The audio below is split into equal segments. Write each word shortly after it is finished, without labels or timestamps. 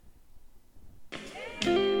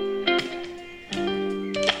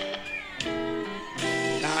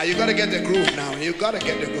You gotta get the groove now. You gotta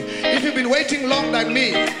get the groove. If you've been waiting long like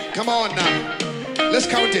me, come on now. Let's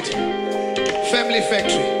count it. Family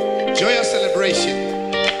Factory, joyous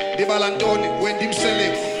celebration. Di Balantoni, when dim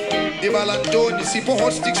select. Di Balantoni, Sipo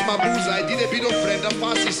hot sticks mabuza. I did a bit of Brenda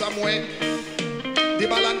Fassi somewhere. Di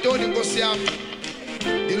Balantoni go siam.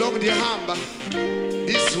 Di long di hamba.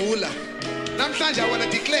 Di zula. Namhlanje I wanna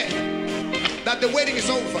declare that the waiting is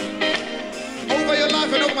over. Over your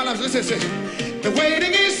life and over my life. Listen. The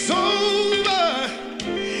waiting is over.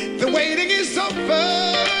 The waiting is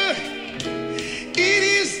over. It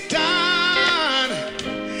is done.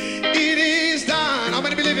 It is done. How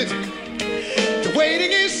many believe it? The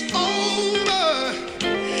waiting is over.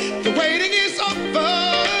 The waiting is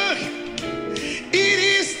over. It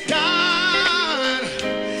is done.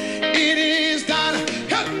 It is done.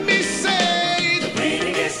 Help me say the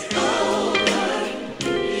waiting is over.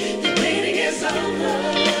 The waiting is over.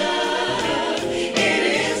 It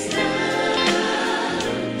is done.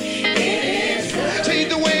 It is done. Say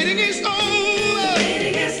the waiting is over.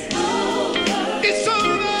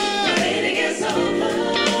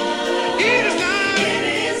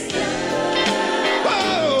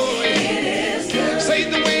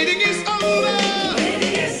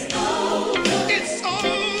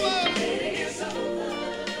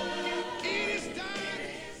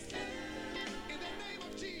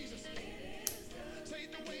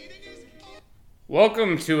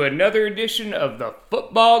 Welcome to another edition of the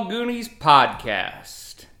Football Goonies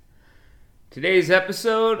podcast. Today's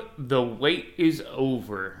episode, The Wait is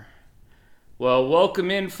Over. Well,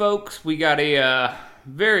 welcome in, folks. We got a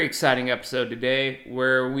very exciting episode today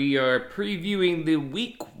where we are previewing the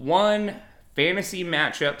Week 1 fantasy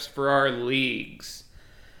matchups for our leagues.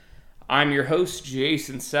 I'm your host,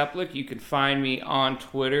 Jason Seplik. You can find me on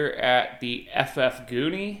Twitter at the FF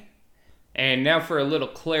Goonie. And now for a little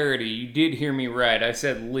clarity, you did hear me right. I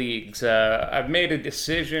said leagues. I've made a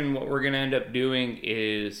decision. What we're going to end up doing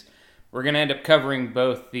is we're going to end up covering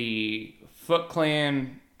both the Foot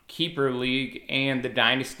Clan Keeper League and the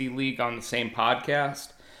Dynasty League on the same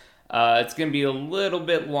podcast. It's going to be a little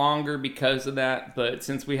bit longer because of that, but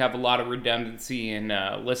since we have a lot of redundancy in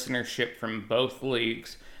listenership from both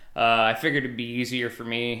leagues, I figured it'd be easier for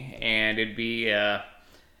me, and it'd be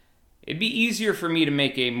easier for me to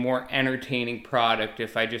make a more entertaining product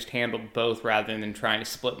if I just handled both rather than trying to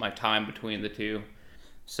split my time between the two.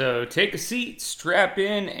 So take a seat, strap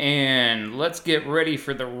in, and let's get ready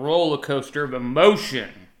for the roller coaster of emotion.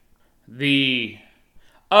 The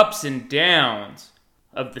ups and downs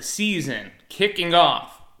of the season, kicking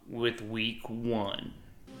off with Week 1.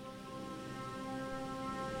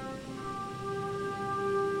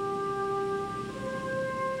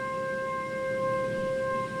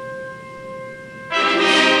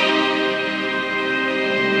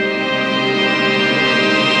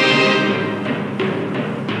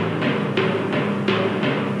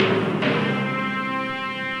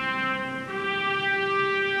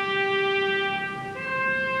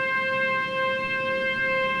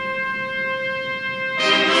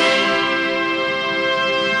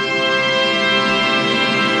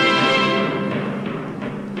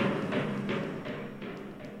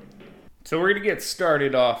 So we're going to get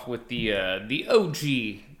started off with the OG,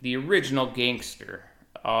 the original gangster,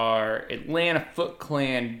 our Atlanta Foot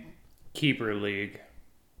Clan Keeper League.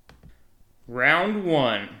 Round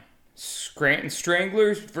 1, Scranton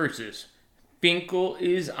Stranglers versus Finkel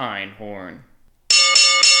is Einhorn.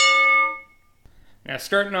 Now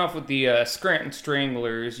starting off with the Scranton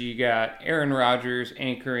Stranglers, you got Aaron Rodgers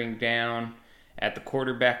anchoring down at the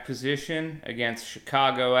quarterback position against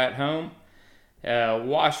Chicago at home.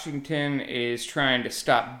 Washington is trying to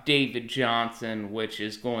stop David Johnson, which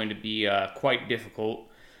is going to be quite difficult.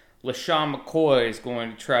 LaShawn McCoy is going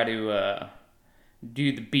to try to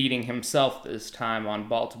do the beating himself this time on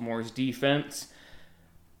Baltimore's defense.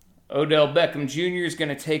 Odell Beckham Jr. is going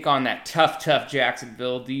to take on that tough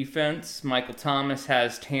Jacksonville defense. Michael Thomas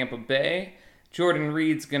has Tampa Bay. Jordan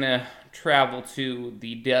Reed's going to travel to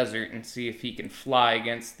the desert and see if he can fly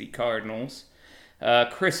against the Cardinals.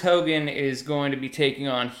 Chris Hogan is going to be taking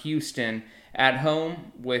on Houston at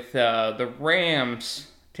home, with the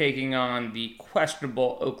Rams taking on the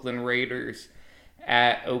questionable Oakland Raiders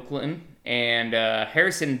at Oakland, and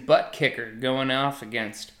Harrison Buttkicker going off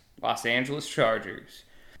against Los Angeles Chargers.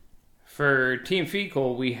 For Team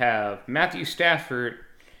Fecal, we have Matthew Stafford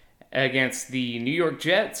against the New York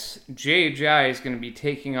Jets. J.J. is going to be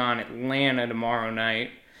taking on Atlanta tomorrow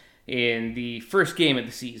night in the first game of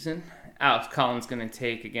the season. Alex Collins going to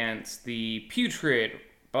take against the putrid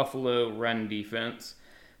Buffalo run defense.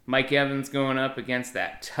 Mike Evans going up against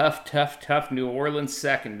that tough New Orleans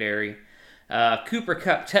secondary. Cooper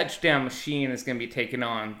Kupp touchdown machine is going to be taking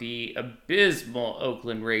on the abysmal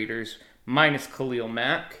Oakland Raiders minus Khalil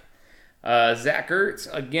Mack. Zach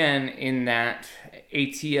Ertz, again, in that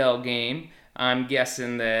ATL game. I'm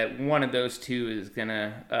guessing that one of those two is going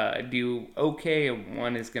to do okay and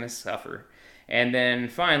one is going to suffer. And then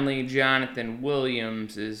finally, Jonathan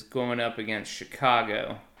Williams is going up against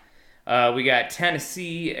Chicago. We got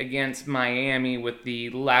Tennessee against Miami with the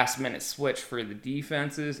last-minute switch for the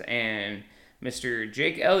defenses, and Mr.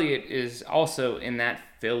 Jake Elliott is also in that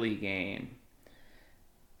Philly game.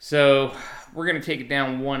 So we're going to take it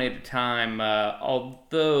down one at a time.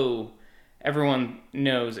 Although everyone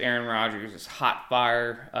knows Aaron Rodgers is hot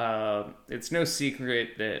fire, it's no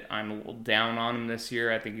secret that I'm a little down on him this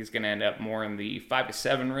year. I think he's going to end up more in the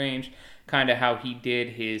 5-7 range, kind of how he did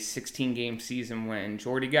his 16-game season when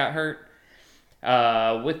Jordy got hurt.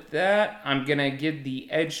 With that, I'm going to give the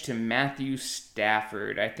edge to Matthew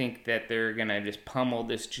Stafford. I think that they're going to just pummel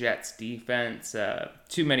this Jets defense.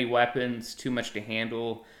 Too many weapons, too much to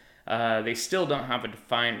handle. They still don't have a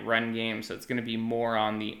defined run game, so it's going to be more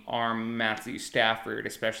on the arm Matthew Stafford,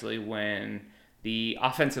 especially when the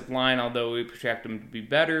offensive line, although we project them to be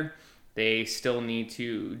better, they still need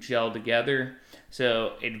to gel together.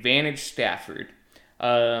 So, advantage Stafford.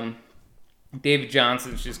 David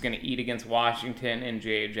Johnson's just going to eat against Washington, and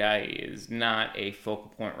Jay Ajayi is not a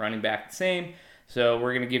focal point running back the same. So,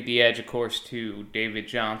 we're going to give the edge, of course, to David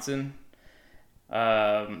Johnson.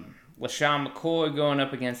 LaShawn McCoy going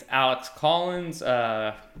up against Alex Collins.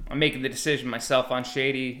 I'm making the decision myself on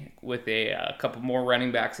Shady with a couple more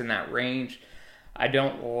running backs in that range. I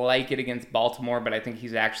don't like it against Baltimore, but I think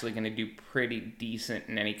he's actually going to do pretty decent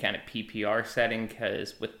in any kind of PPR setting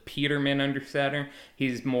because with Peterman under center,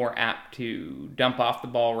 he's more apt to dump off the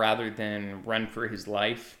ball rather than run for his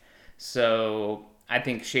life. So I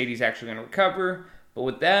think Shady's actually going to recover. But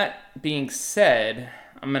with that being said,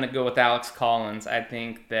 I'm going to go with Alex Collins. I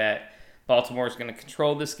think that Baltimore is going to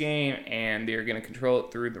control this game, and they're going to control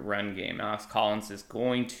it through the run game. Alex Collins is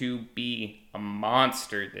going to be a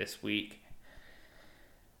monster this week.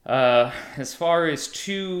 As far as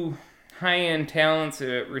two high-end talents,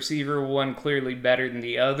 a receiver, one clearly better than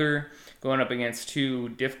the other, going up against two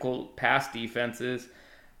difficult pass defenses,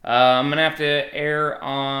 I'm going to have to err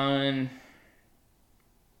on...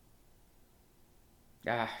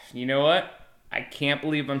 you know what? I can't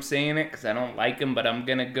believe I'm saying it because I don't like him, but I'm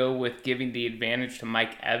going to go with giving the advantage to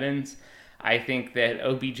Mike Evans. I think that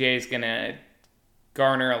OBJ is going to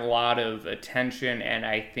garner a lot of attention, and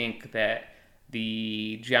I think that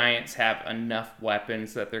the Giants have enough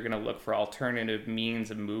weapons that they're going to look for alternative means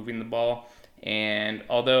of moving the ball. And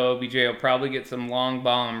although OBJ will probably get some long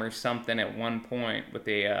bomb or something at one point with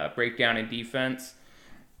a breakdown in defense,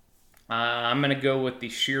 I'm going to go with the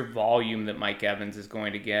sheer volume that Mike Evans is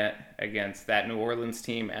going to get against that New Orleans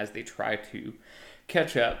team as they try to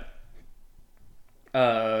catch up.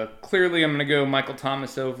 Clearly, I'm going to go Michael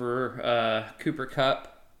Thomas over Cooper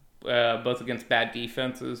Kupp, both against bad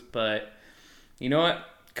defenses, but you know what?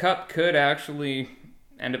 Kupp could actually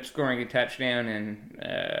end up scoring a touchdown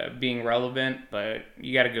and being relevant, but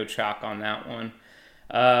you got to go chalk on that one.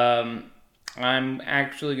 I'm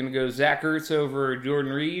actually going to go Zach Ertz over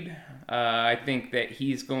Jordan Reed. I think that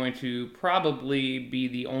he's going to probably be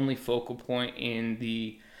the only focal point in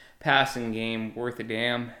the passing game worth a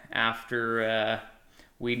damn after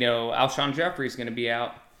we know Alshon Jeffrey is going to be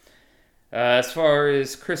out. As far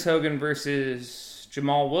as Chris Hogan versus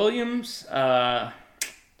Jamal Williams, that's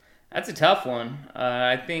a tough one.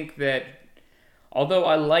 I think that although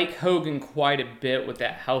I like Hogan quite a bit with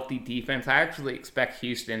that healthy defense, I actually expect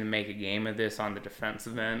Houston to make a game of this on the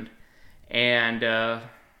defensive end. And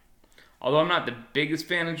although I'm not the biggest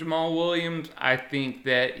fan of Jamal Williams, I think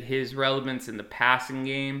that his relevance in the passing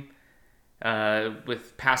game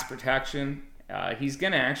with pass protection, he's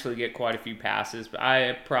going to actually get quite a few passes. But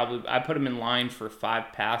I put him in line for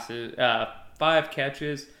 5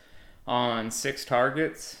 catches on 6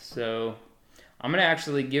 targets. So I'm going to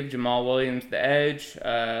actually give Jamal Williams the edge.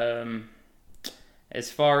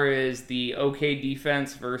 As far as the okay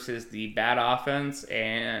defense versus the bad offense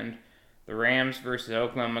and the Rams versus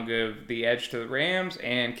Oakland, I'm going to give the edge to the Rams,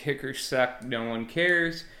 and kickers suck, no one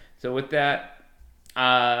cares. So with that,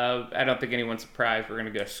 I don't think anyone's surprised. We're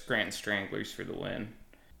going to go Scranton Stranglers for the win.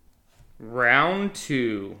 Round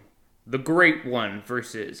 2. The Great One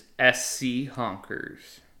versus SC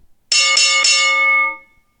Honkers.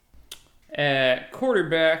 At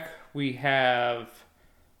quarterback, we have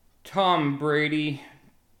Tom Brady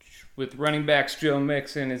with running backs Joe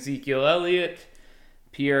Mixon, Ezekiel Elliott,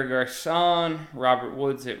 Pierre Garçon, Robert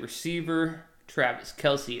Woods at receiver, Travis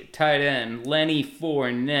Kelce at tight end, Lenny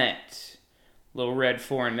Fournette Little Red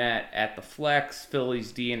Fournette at the flex,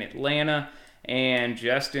 Phillies D in Atlanta, and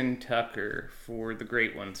Justin Tucker for the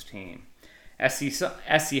Great Ones team. SC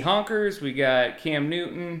Honkers, we got Cam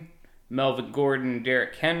Newton, Melvin Gordon,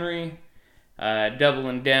 Derrick Henry.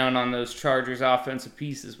 Doubling down on those Chargers offensive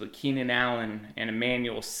pieces with Keenan Allen and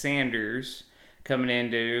Emmanuel Sanders coming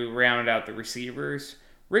in to round out the receivers.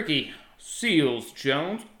 Ricky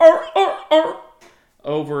Seals-Jones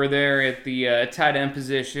over there at the tight end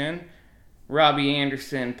position. Robbie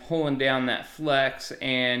Anderson pulling down that flex,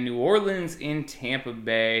 and New Orleans in Tampa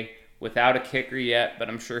Bay without a kicker yet, but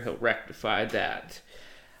I'm sure he'll rectify that.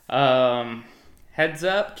 Heads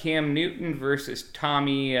up, Cam Newton versus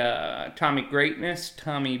Tommy Greatness,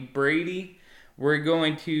 Tommy Brady. We're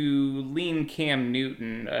going to lean Cam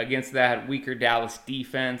Newton against that weaker Dallas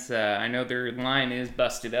defense. I know their line is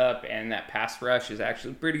busted up, and that pass rush is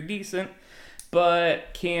actually pretty decent.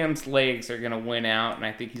 But Cam's legs are going to win out, and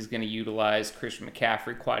I think he's going to utilize Christian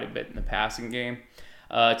McCaffrey quite a bit in the passing game.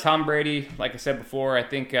 Tom Brady, like I said before, I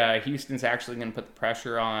think Houston's actually going to put the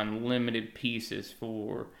pressure on limited pieces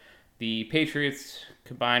for the Patriots,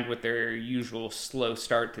 combined with their usual slow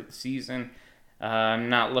start to the season. I'm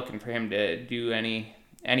not looking for him to do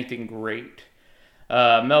anything great.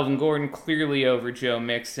 Melvin Gordon clearly over Joe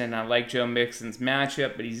Mixon. I like Joe Mixon's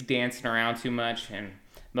matchup, but he's dancing around too much, and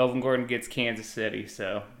Melvin Gordon gets Kansas City,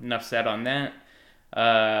 so enough said on that.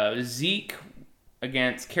 Zeke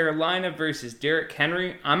against Carolina versus Derrick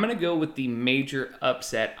Henry. I'm going to go with the major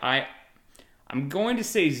upset. I'm going to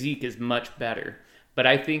say Zeke is much better, but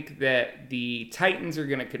I think that the Titans are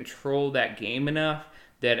going to control that game enough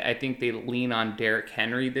that I think they lean on Derrick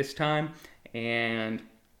Henry this time, and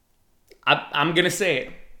I'm going to say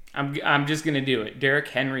it. I'm just going to do it. Derrick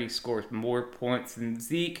Henry scores more points than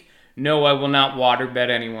Zeke. No, I will not water bet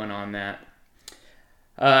anyone on that.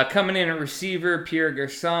 Coming in at receiver, Pierre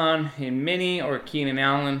Garçon in Mini or Keenan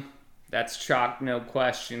Allen. That's chalk, no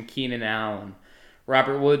question, Keenan Allen.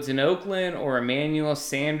 Robert Woods in Oakland or Emmanuel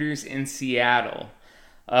Sanders in Seattle.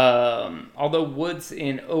 Although Woods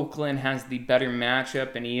in Oakland has the better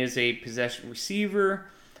matchup and he is a possession receiver,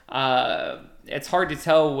 it's hard to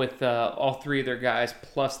tell with all three of their guys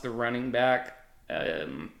plus the running back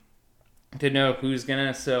to know who's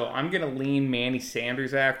gonna. So I'm gonna lean Manny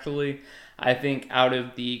Sanders actually. I think out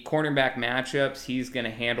of the cornerback matchups, he's gonna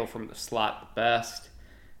handle from the slot the best.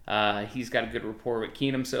 He's got a good rapport with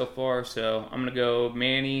Keenum so far, so I'm gonna go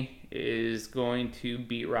Manny is going to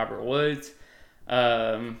beat Robert Woods.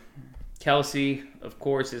 Kelsey, of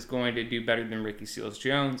course, is going to do better than Ricky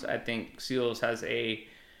Seals-Jones. I think Seals has a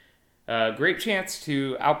great chance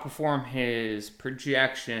to outperform his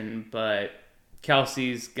projection, but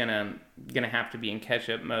Kelsey's gonna have to be in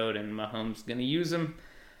catch-up mode, and Mahomes gonna use him.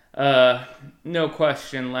 No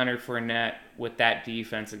question, Leonard Fournette with that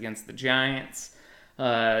defense against the Giants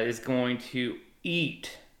is going to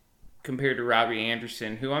eat compared to Robbie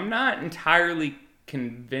Anderson, who I'm not entirely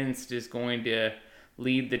convinced is going to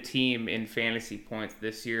lead the team in fantasy points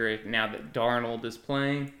this year now that Darnold is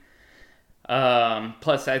playing.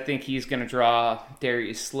 Plus, I think he's going to draw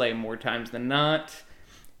Darius Slay more times than not.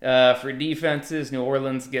 For defenses, New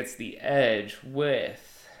Orleans gets the edge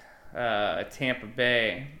with Tampa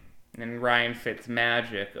Bay and Ryan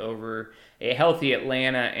Fitzmagic over a healthy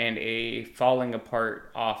Atlanta and a falling apart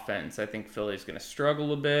offense. I think Philly's going to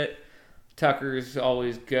struggle a bit. Tucker's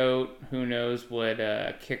always GOAT. Who knows what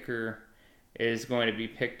kicker is going to be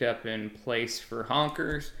picked up in place for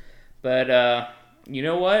Honkers. But you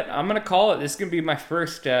know what? I'm going to call it. This is going to be my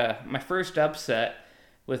first upset.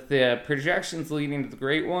 With the projections leading to the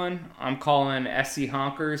great one, I'm calling SC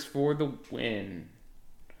Honkers for the win.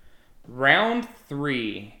 Round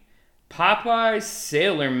 3. Popeyes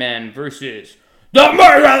Sailormen versus the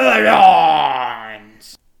Myrmidons.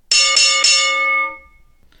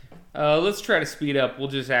 Let's try to speed up. We'll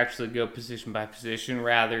just actually go position by position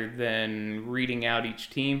rather than reading out each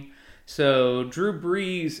team. So, Drew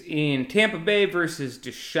Brees in Tampa Bay versus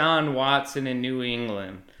Deshaun Watson in New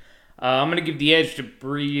England. I'm going to give the edge to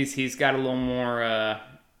Brees. He's got a little more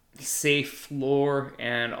safe floor,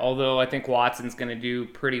 and although I think Watson's going to do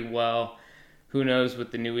pretty well, who knows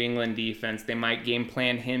with the New England defense. They might game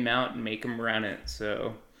plan him out and make him run it.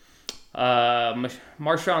 So,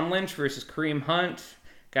 Marshawn Lynch versus Kareem Hunt.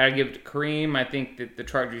 Got to give it to Kareem. I think that the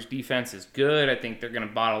Chargers defense is good. I think they're going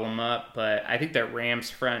to bottle him up, but I think that Rams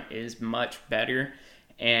front is much better.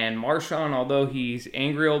 And Marshawn, although he's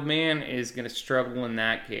angry old man, is going to struggle in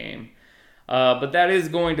that game. But that is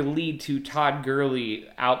going to lead to Todd Gurley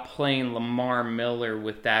outplaying Lamar Miller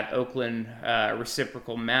with that Oakland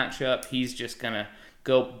reciprocal matchup. He's just going to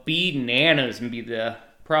go bananas and be the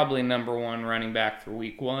probably number one running back for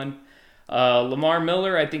week 1. Lamar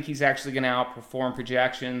Miller, I think he's actually going to outperform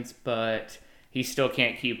projections, but he still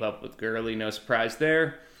can't keep up with Gurley. No surprise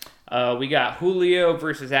there. We got Julio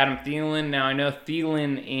versus Adam Thielen. Now, I know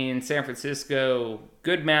Thielen in San Francisco,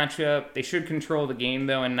 good matchup. They should control the game,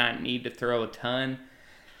 though, and not need to throw a ton.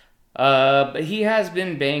 But he has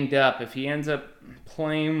been banged up. If he ends up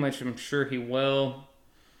playing, which I'm sure he will,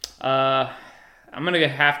 I'm going to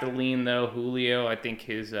have to lean, though, Julio. I think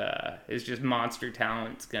his just monster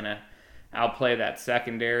talent's going to outplay that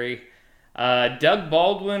secondary. Doug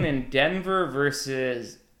Baldwin in Denver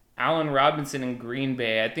versus Allen Robinson in Green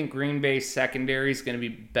Bay. I think Green Bay's secondary is going to be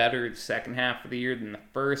better the second half of the year than the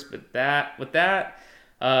first, but with that,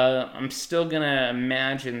 I'm still going to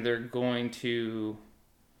imagine they're going to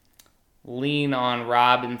lean on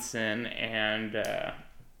Robinson and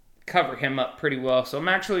cover him up pretty well. So I'm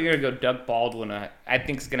actually going to go Doug Baldwin. I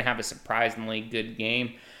think he's going to have a surprisingly good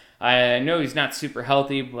game. I know he's not super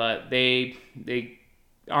healthy, but they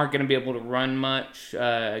aren't going to be able to run much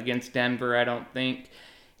against Denver, I don't think.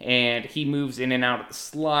 And he moves in and out of the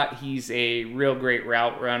slot. He's a real great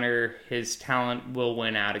route runner. His talent will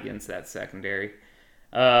win out against that secondary.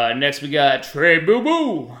 Next, we got Trey Boo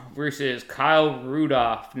Boo versus Kyle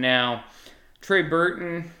Rudolph. Now, Trey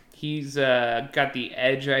Burton, he's got the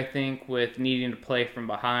edge, I think, with needing to play from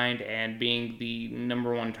behind and being the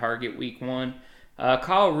number one target week one.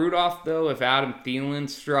 Kyle Rudolph, though, if Adam Thielen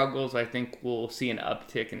struggles, I think we'll see an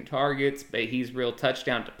uptick in targets, but he's real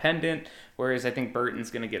touchdown dependent, whereas I think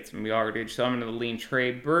Burton's going to get some yardage, so I'm going to lean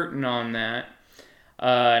Trey Burton on that.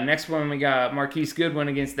 Next one, we got Marquise Goodwin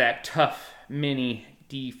against that tough mini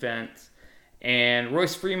defense, and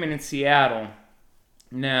Royce Freeman in Seattle.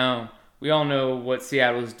 Now, we all know what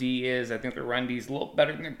Seattle's D is. I think their run D is a little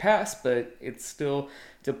better than their pass, but it's still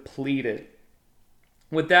depleted.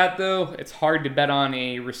 With that, though, it's hard to bet on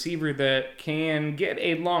a receiver that can get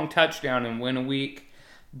a long touchdown and win a week.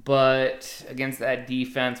 But against that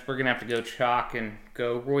defense, we're going to have to go chalk and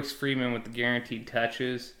go Royce Freeman with the guaranteed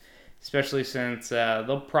touches, especially since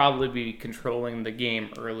they'll probably be controlling the game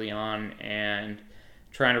early on and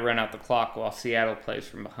trying to run out the clock while Seattle plays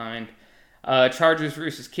from behind. Chargers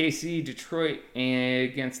versus KC, Detroit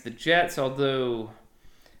against the Jets, although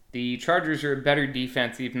the Chargers are a better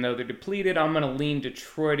defense, even though they're depleted. I'm going to lean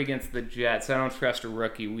Detroit against the Jets. I don't trust a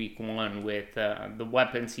rookie week one with the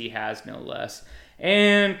weapons he has, no less.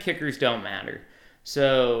 And kickers don't matter.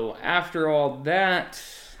 So after all that,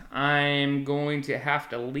 I'm going to have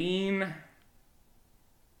to lean.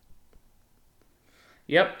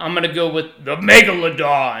 Yep, I'm going to go with the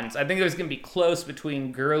Megalodons. I think there's going to be close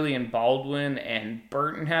between Gurley and Baldwin and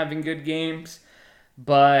Burton having good games.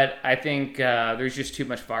 But I think there's just too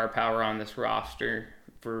much firepower on this roster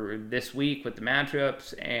for this week with the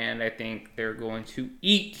matchups, and I think they're going to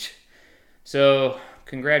eat. So,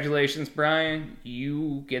 congratulations, Brian.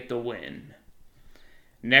 You get the win.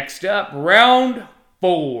 Next up, round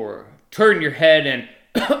 4. Turn your head and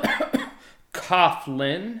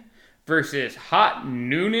Coughlin versus Hot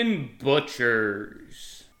Noonan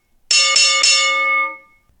Butchers.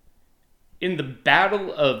 In the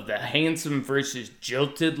battle of the handsome versus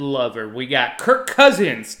jilted lover, we got Kirk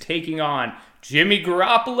Cousins taking on Jimmy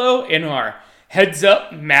Garoppolo in our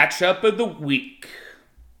heads-up matchup of the week.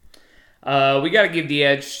 We got to give the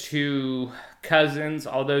edge to Cousins,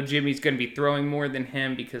 although Jimmy's going to be throwing more than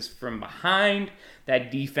him because from behind, that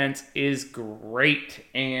defense is great,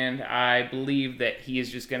 and I believe that he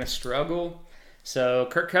is just going to struggle. So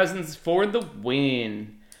Kirk Cousins for the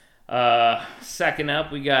win. Second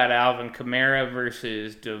up, we got Alvin Kamara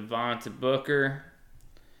versus Devonta Booker.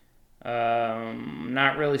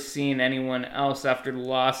 Not really seeing anyone else after the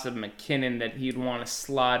loss of McKinnon that he'd want to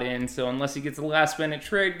slot in. So unless he gets a last-minute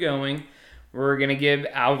trade going, we're going to give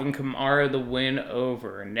Alvin Kamara the win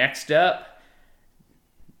over. Next up,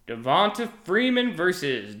 Devonta Freeman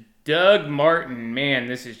versus Doug Martin. Man,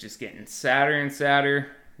 this is just getting sadder and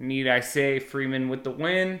sadder. Need I say, Freeman with the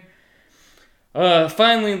win.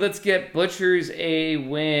 Finally, let's get Butchers a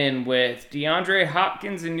win with DeAndre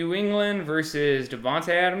Hopkins in New England versus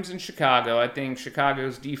Devontae Adams in Chicago. I think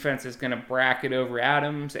Chicago's defense is going to bracket over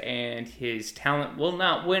Adams, and his talent will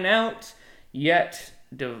not win out. Yet,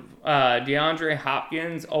 DeAndre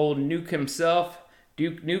Hopkins, old Nuke himself,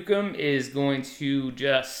 Duke Nukem, is going to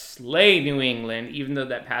just slay New England, even though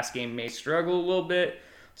that pass game may struggle a little bit.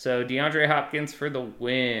 So, DeAndre Hopkins for the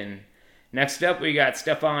win. Next up, we got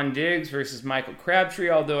Stephon Diggs versus Michael Crabtree,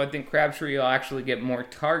 although I think Crabtree will actually get more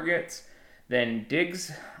targets than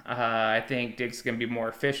Diggs. I think Diggs is going to be more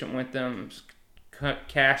efficient with them,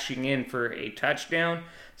 cashing in for a touchdown.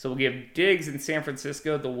 So we'll give Diggs in San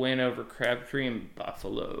Francisco the win over Crabtree in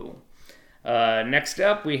Buffalo. Next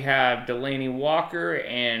up, we have Delaney Walker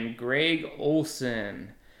and Greg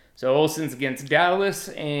Olsen. So Olsen's against Dallas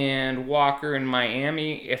and Walker in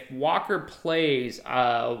Miami. If Walker plays,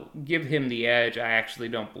 I'll give him the edge. I actually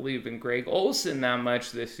don't believe in Greg Olsen that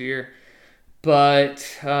much this year. But,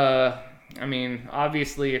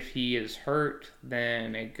 obviously if he is hurt,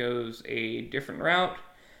 then it goes a different route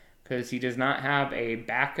because he does not have a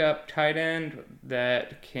backup tight end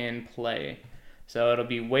that can play. So it'll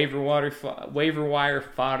be waiver wire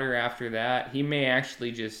fodder after that. He may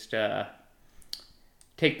actually just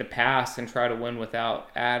take the pass and try to win without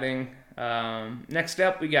adding. Next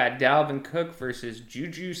up, we got Dalvin Cook versus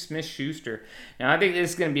Juju Smith-Schuster. Now, I think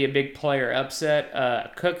this is going to be a big player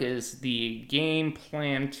upset. Cook is the game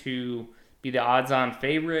plan to be the odds-on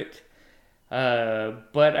favorite.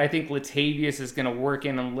 But I think Latavius is going to work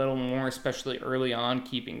in a little more, especially early on,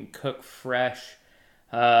 keeping Cook fresh.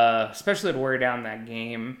 Especially to wear down that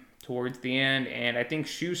game towards the end. And I think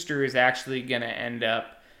Schuster is actually going to end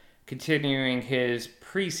up continuing his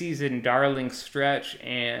preseason darling stretch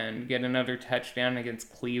and get another touchdown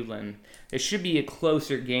against Cleveland. It should be a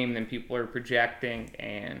closer game than people are projecting,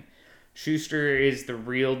 and Schuster is the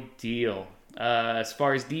real deal. As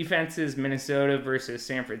far as defenses, Minnesota versus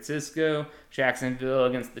San Francisco, Jacksonville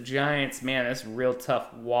against the Giants, man, that's a real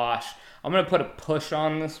tough wash. I'm going to put a push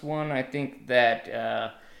on this one. I think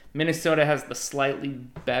that Minnesota has the slightly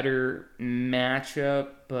better matchup,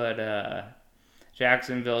 but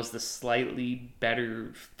Jacksonville is the slightly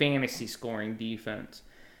better fantasy scoring defense.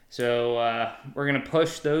 So we're going to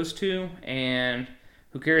push those two, and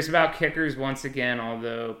who cares about kickers once again,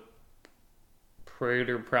 although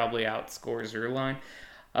Prater probably outscores Zerline.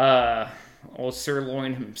 Old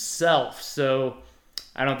Sirloin himself. So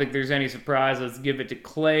I don't think there's any surprise. Let's give it to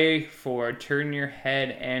Clay for Turn Your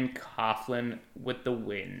Head and Coughlin with the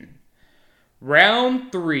win.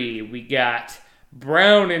 Round 3, we got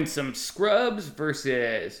Brown and some Scrubs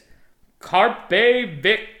versus Carpe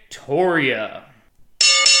Victoria.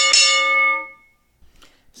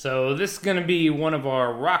 So this is going to be one of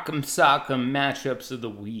our Rock'em Sock'em matchups of the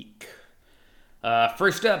week.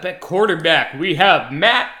 First up at quarterback, we have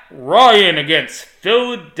Matt Ryan against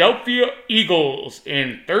Philadelphia Eagles.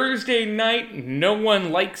 In Thursday night, no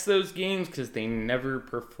one likes those games because they never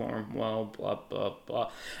perform well, blah, blah, blah.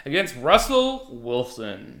 Against Russell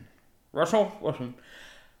Wilson. Well,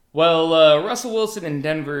 Russell Wilson in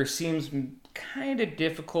Denver seems kind of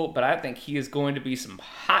difficult, but I think he is going to be some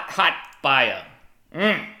hot fire.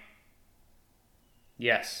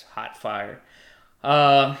 Yes, hot fire.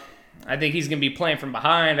 I think he's going to be playing from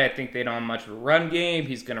behind. I think they don't have much of a run game.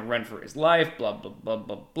 He's going to run for his life, blah, blah, blah,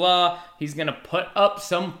 blah, blah. He's going to put up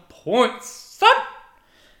some points, son!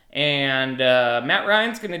 And Matt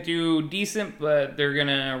Ryan's going to do decent, but they're going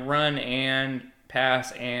to run and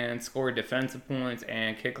pass and score defensive points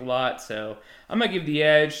and kick a lot. So I'm going to give the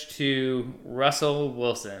edge to Russell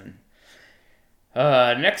Wilson.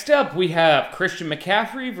 Next up, we have Christian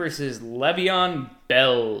McCaffrey versus Le'Veon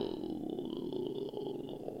Bell.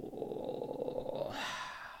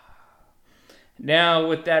 Now,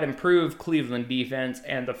 with that improved Cleveland defense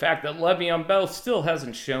and the fact that Le'Veon Bell still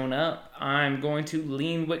hasn't shown up, I'm going to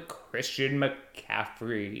lean with Christian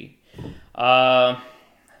McCaffrey.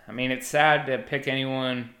 It's sad to pick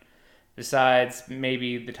anyone besides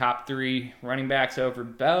maybe the top 3 running backs over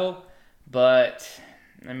Bell, but,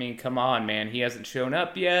 come on, man. He hasn't shown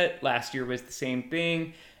up yet. Last year was the same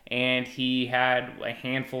thing, and he had a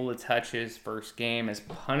handful of touches first game as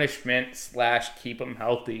punishment / keep him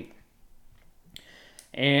healthy.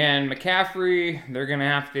 And McCaffrey, they're going to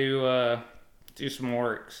have to do some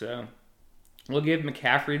work, so we'll give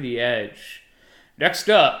McCaffrey the edge. Next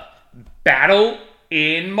up, battle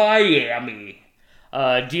in Miami.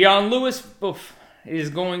 Dion Lewis is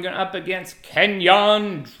going up against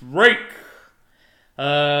Kenyon Drake.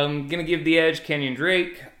 I'm going to give the edge Kenyon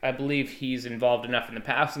Drake. I believe he's involved enough in the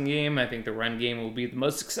passing game. I think the run game will be the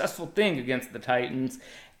most successful thing against the Titans.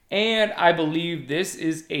 And I believe this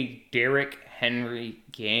is a Derrick Henry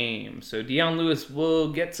game. So Dion Lewis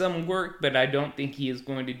will get some work, but I don't think he is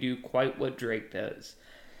going to do quite what Drake does.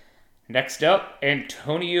 Next up,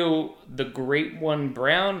 Antonio the Great One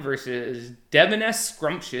Brown versus Devin S.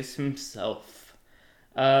 Scrumptious himself.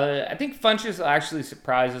 I think Funchess will actually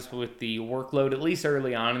surprise us with the workload, at least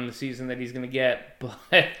early on in the season, that he's going to get.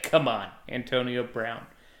 But come on, Antonio Brown.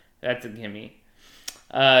 That's a gimme.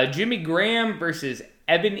 Jimmy Graham versus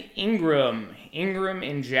Evan Ingram. Ingram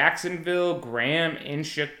in Jacksonville, Graham in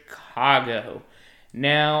Chicago.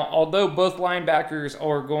 Now, although both linebackers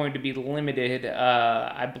are going to be limited,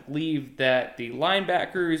 I believe that the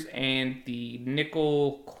linebackers and the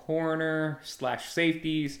nickel corner /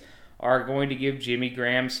 safeties are going to give Jimmy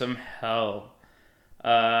Graham some hell.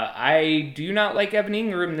 I do not like Evan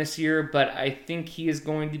Ingram this year, but I think he is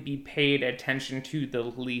going to be paid attention to the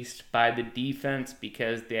least by the defense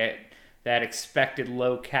because that expected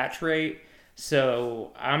low catch rate.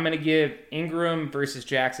 So I'm going to give Ingram versus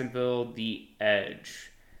Jacksonville the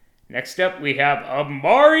edge. Next up, we have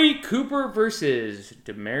Amari Cooper versus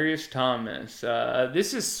Demaryius Thomas.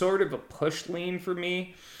 This is sort of a push lean for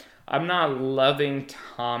me. I'm not loving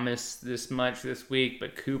Thomas this much this week,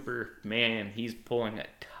 but Cooper, man, he's pulling a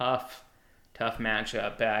tough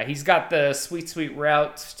matchup. He's got the sweet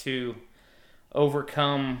routes to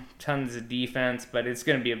overcome tons of defense, but it's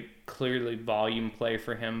going to be a clearly volume play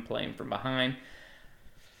for him playing from behind.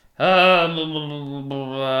 I'm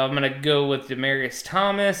going to go with Demaryius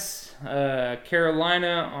Thomas.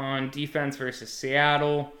 Carolina on defense versus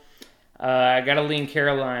Seattle. I got to lean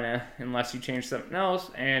Carolina unless you change something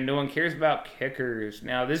else, and no one cares about kickers.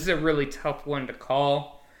 Now, this is a really tough one to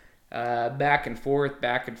call. Back and forth,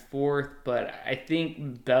 but I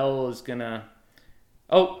think Bell is going to...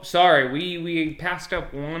 Oh, sorry, we passed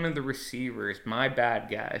up one of the receivers. My bad,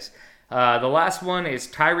 guys. The last one is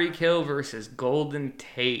Tyreek Hill versus Golden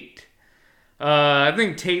Tate. I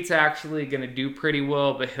think Tate's actually going to do pretty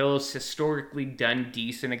well, but Hill's historically done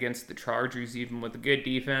decent against the Chargers, even with a good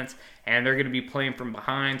defense, and they're going to be playing from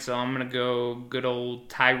behind, so I'm going to go good old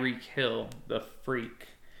Tyreek Hill, the freak.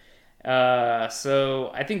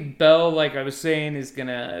 So I think Bell, like I was saying, is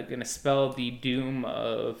gonna spell the doom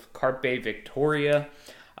of Carpe Victoria.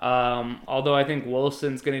 Although I think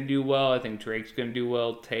Wilson's gonna do well, I think Drake's gonna do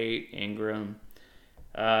well, Tate, Ingram,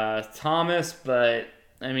 Thomas, but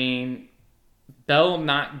I mean, Bell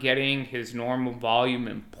not getting his normal volume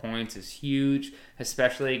and points is huge,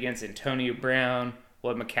 especially against Antonio Brown,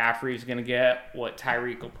 what McCaffrey's gonna get, what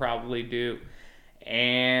Tyreek will probably do.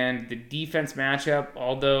 And the defense matchup,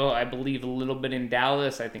 although I believe a little bit in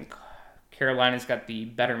Dallas, I think Carolina's got the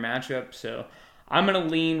better matchup. So I'm going to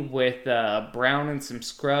lean with Brown and some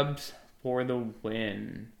scrubs for the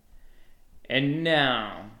win. And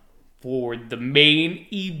now for the main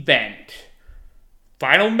event.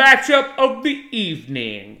 Final matchup of the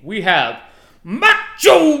evening. We have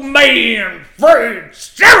Macho Man Fred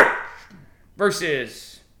Savage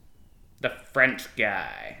versus the French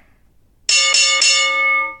guy.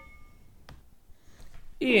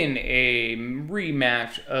 In a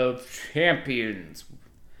rematch of champions,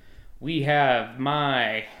 we have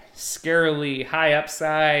my scarily high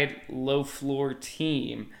upside, low floor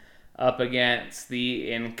team up against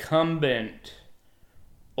the incumbent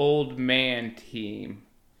old man team.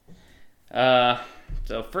 So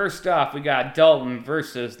first off, we got Dalton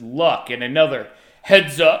versus Luck in another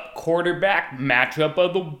heads-up quarterback matchup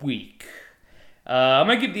of the week. I'm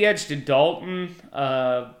going to give the edge to Dalton.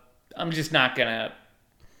 I'm just not going to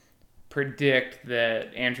predict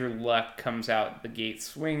that Andrew Luck comes out the gate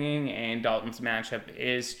swinging, and Dalton's matchup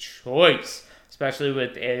is choice, especially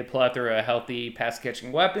with a plethora of healthy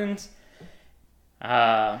pass-catching weapons. So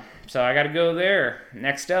I got to go there.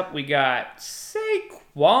 Next up, we got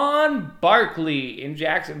Saquon Barkley in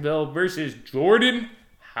Jacksonville versus Jordan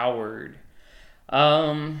Howard.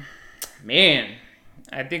 Man,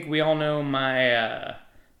 I think we all know my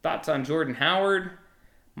thoughts on Jordan Howard,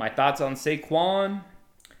 my thoughts on Saquon.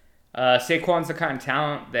 Saquon's the kind of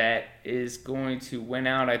talent that is going to win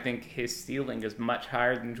out. I think his ceiling is much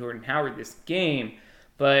higher than Jordan Howard this game.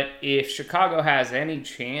 But if Chicago has any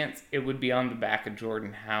chance, it would be on the back of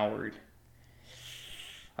Jordan Howard.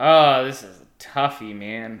 Oh, this is a toughie,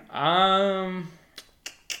 man. I'm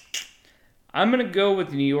going to go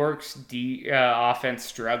with New York's offense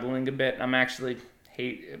struggling a bit.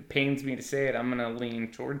 It pains me to say it, I'm going to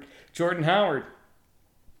lean toward Jordan Howard.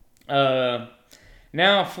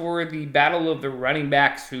 Now for the battle of the running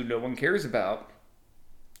backs who no one cares about.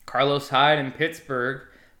 Carlos Hyde in Pittsburgh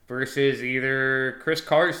versus either Chris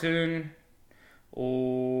Carson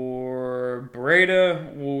or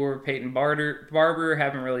Breida or Peyton Barber.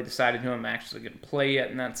 Haven't really decided who I'm actually going to play yet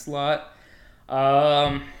in that slot.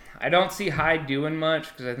 I don't see Hyde doing much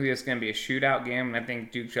because I think it's going to be a shootout game, and I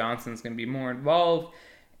think Duke Johnson's going to be more involved.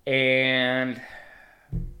 And,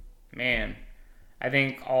 man, I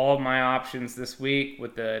think all of my options this week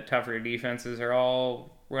with the tougher defenses are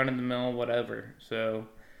all run-of-the-mill, whatever. So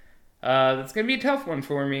that's going to be a tough one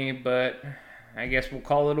for me, but I guess we'll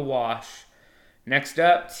call it a wash. Next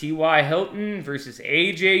up, T.Y. Hilton versus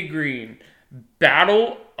A.J. Green.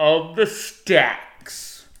 Battle of the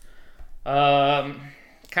Stacks. We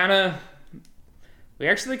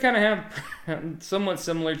actually kind of have somewhat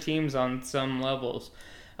similar teams on some levels.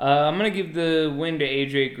 I'm going to give the win to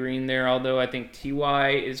AJ Green there, although I think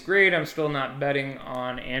TY is great. I'm still not betting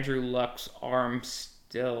on Andrew Luck's arm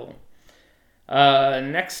still.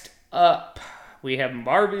 Next up, we have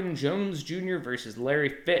Marvin Jones Jr. versus Larry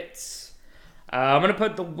Fitz. I'm going to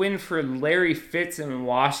put the win for Larry Fitz in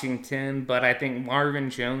Washington, but I think Marvin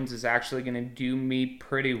Jones is actually going to do me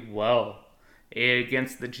pretty well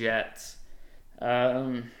against the Jets.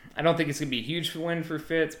 I don't think it's going to be a huge win for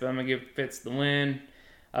Fitz, but I'm going to give Fitz the win.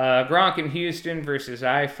 Gronk in Houston versus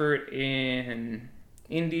Eifert in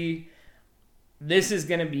Indy. This is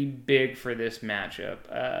going to be big for this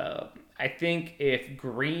matchup. I think if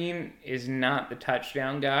Green is not the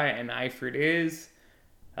touchdown guy and Eifert is,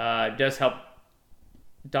 it does help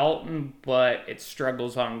Dalton, but it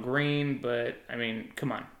struggles on Green. But, I mean,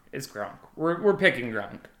 come on. It's Gronk. We're picking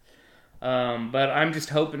Gronk. But I'm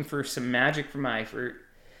just hoping for some magic from Eifert.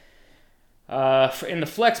 In the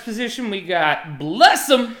flex position, we got, bless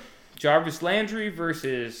him, Jarvis Landry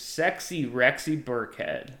versus Sexy Rexy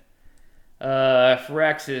Burkhead. If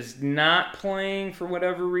Rex is not playing for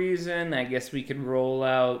whatever reason, I guess we could roll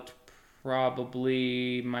out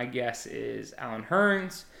probably, my guess is Allen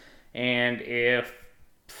Hurns. And if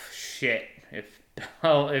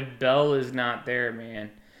Bell is not there,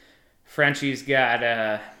 man, Frenchie's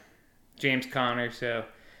got James Conner, so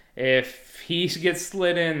if he gets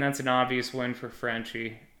slid in, that's an obvious win for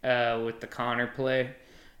Frenchie with the Conner play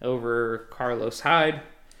over Carlos Hyde.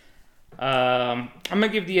 I'm going to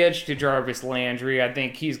give the edge to Jarvis Landry. I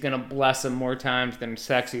think he's going to bless him more times than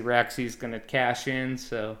Sexy Rexy's going to cash in,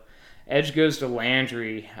 so edge goes to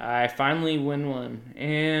Landry. I finally win one.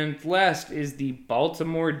 And last is the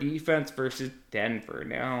Baltimore defense versus Denver.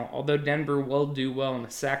 Now, although Denver will do well in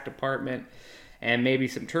the sack department and maybe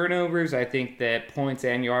some turnovers, I think that points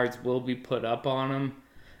and yards will be put up on them.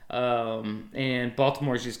 And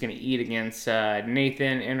Baltimore's just going to eat against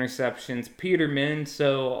Nathan, interceptions, Peterman.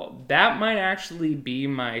 So that might actually be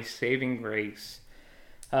my saving grace.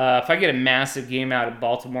 If I get a massive game out of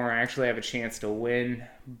Baltimore, I actually have a chance to win.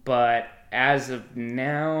 But as of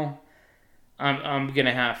now, I'm going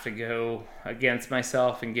to have to go against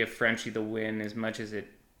myself and give Frenchie the win, as much as it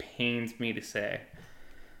pains me to say.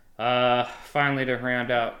 Finally, to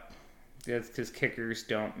round out, because kickers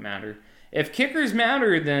don't matter. If kickers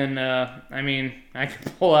matter, then, I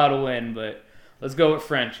can pull out a win, but let's go with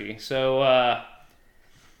Frenchie. So,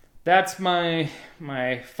 that's my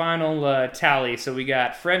final tally. So we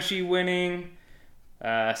got Frenchie winning,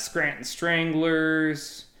 Scranton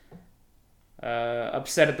Stranglers,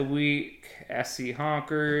 Upset of the Week, SC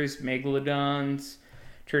Honkers, Megalodons,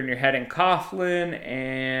 Turn Your Head in Coughlin,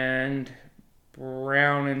 and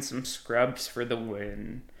Brown and some Scrubs for the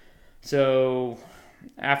win. So,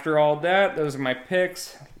 after all that, those are my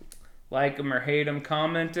picks. Like them or hate them,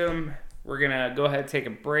 comment them. We're going to go ahead and take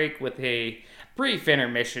a break with a brief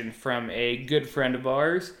intermission from a good friend of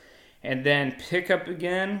ours, and then pick up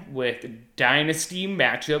again with Dynasty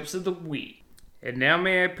Matchups of the Week. And now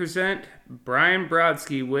may I present Brian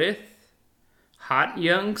Brodsky with Hot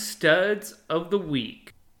Young Studs of the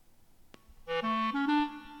Week.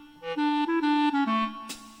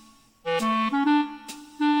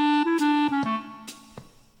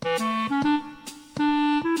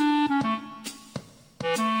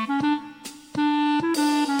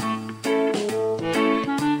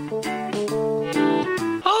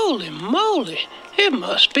 Holy moly, it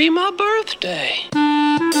must be my birthday.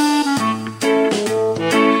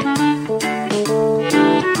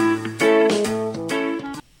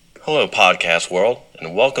 Hello, podcast world,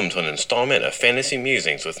 and welcome to an installment of Fantasy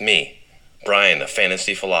Musings with me, Brian, the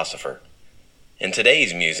Fantasy Philosopher. In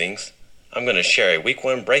today's musings, I'm going to share a Week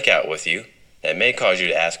 1 breakout with you that may cause you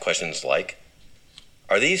to ask questions like,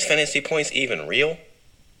 are these fantasy points even real?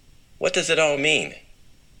 What does it all mean?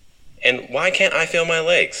 And why can't I feel my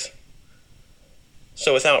legs?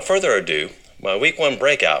 So without further ado, my Week 1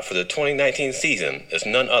 breakout for the 2019 season is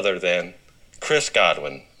none other than Chris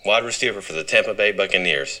Godwin, wide receiver for the Tampa Bay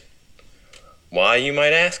Buccaneers. Why, you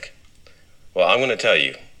might ask? Well, I'm going to tell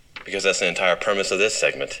you, because that's the entire premise of this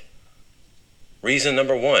segment. Reason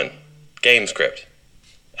number 1, game script.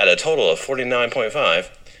 At a total of 49.5,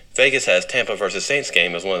 Vegas has Tampa versus Saints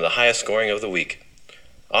game as one of the highest scoring of the week.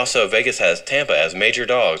 Also, Vegas has Tampa as major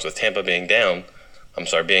dogs, with Tampa being plus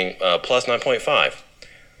 9.5.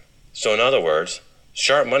 So in other words,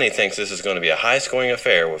 sharp money thinks this is going to be a high-scoring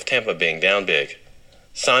affair with Tampa being down big.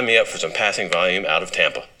 Sign me up for some passing volume out of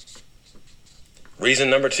Tampa. Reason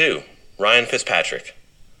number 2, Ryan Fitzpatrick.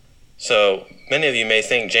 So, many of you may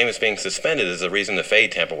think Jameis being suspended is the reason to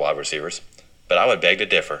fade Tampa wide receivers, but I would beg to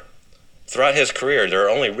differ. Throughout his career, there are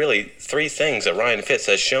only really 3 things that Ryan Fitz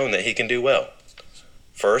has shown that he can do well.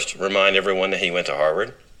 First, remind everyone that he went to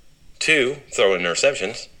Harvard. 2, throw in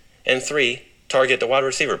interceptions. And 3, target the wide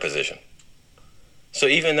receiver position. So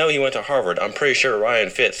even though he went to Harvard, I'm pretty sure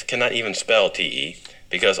Ryan Fitz cannot even spell TE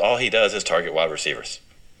because all he does is target wide receivers.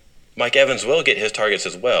 Mike Evans will get his targets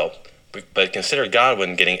as well, but consider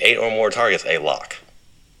Godwin getting 8 or more targets a lock.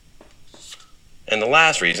 And the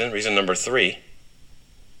last reason number 3,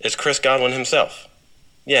 is Chris Godwin himself.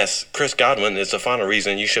 Yes, Chris Godwin is the final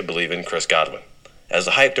reason you should believe in Chris Godwin, as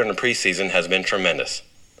the hype during the preseason has been tremendous.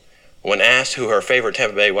 When asked who her favorite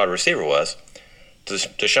Tampa Bay wide receiver was,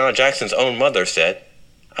 Deshaun Jackson's own mother said,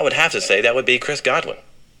 "I would have to say that would be Chris Godwin."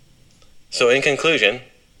 So in conclusion,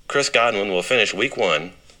 Chris Godwin will finish week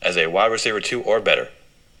 1 as a wide receiver 2 or better.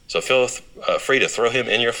 So feel free to throw him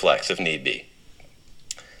in your flex if need be.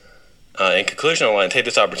 In conclusion, I want to take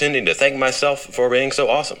this opportunity to thank myself for being so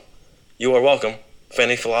awesome. You are welcome.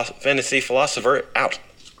 Fantasy Philosopher out.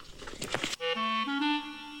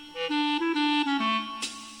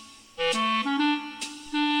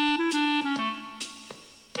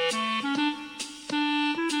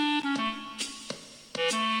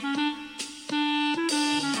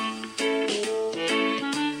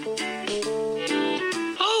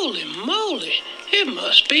 Holy moly, it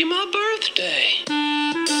must be my birthday.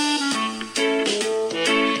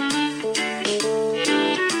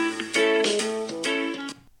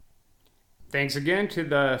 Thanks again to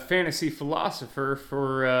the Fantasy Philosopher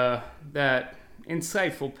for that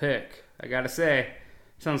insightful pick. I gotta say,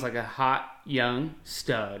 sounds like a hot, young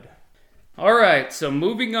stud. Alright, so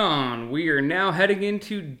moving on, we are now heading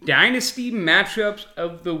into Dynasty Matchups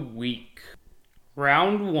of the Week.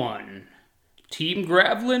 Round 1, Team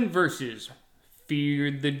Gravlin versus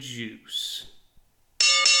Fear the Juice.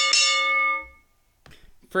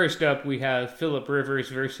 First up, we have Phillip Rivers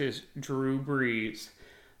versus Drew Brees.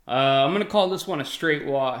 I'm going to call this one a straight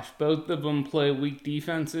wash. Both of them play weak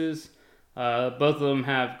defenses. Both of them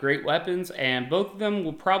have great weapons, and both of them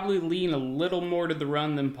will probably lean a little more to the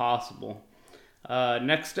run than possible.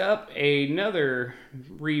 Next up, another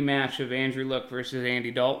rematch of Andrew Luck versus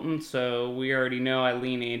Andy Dalton. So we already know I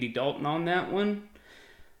lean Andy Dalton on that one.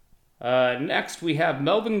 Next, we have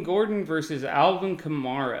Melvin Gordon versus Alvin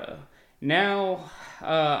Kamara. Now,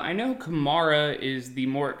 I know Kamara is the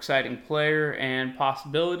more exciting player and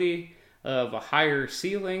possibility of a higher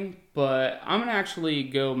ceiling, but I'm going to actually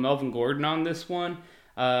go Melvin Gordon on this one.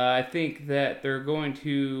 I think that they're going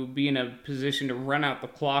to be in a position to run out the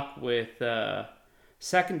clock with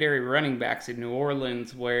secondary running backs in New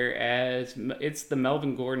Orleans, whereas it's the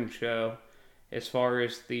Melvin Gordon show as far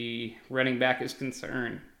as the running back is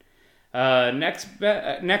concerned.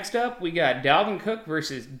 Next up, we got Dalvin Cook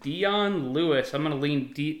versus Dion Lewis. I'm going to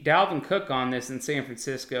lean Dalvin Cook on this in San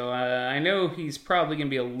Francisco. I know he's probably going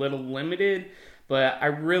to be a little limited, but I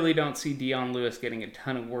really don't see Dion Lewis getting a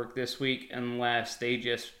ton of work this week unless they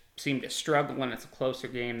just seem to struggle when it's a closer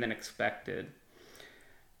game than expected.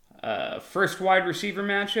 First wide receiver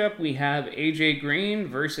matchup, we have AJ Green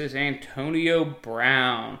versus Antonio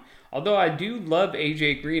Brown. Although I do love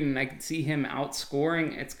AJ Green and I can see him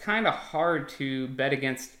outscoring, it's kind of hard to bet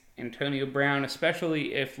against Antonio Brown,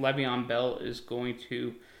 especially if Le'Veon Bell is going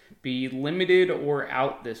to be limited or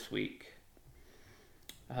out this week.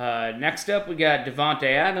 Next up, we got Devontae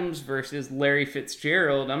Adams versus Larry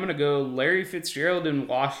Fitzgerald. I'm going to go Larry Fitzgerald in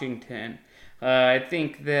Washington. I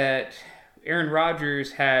think that Aaron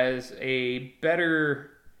Rodgers has a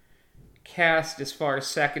better cast as far as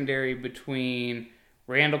secondary between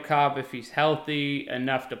Randall Cobb, if he's healthy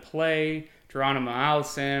enough to play, Geronimo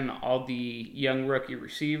Allison, all the young rookie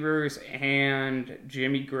receivers, and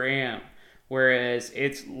Jimmy Graham. Whereas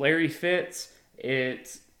it's Larry Fitz,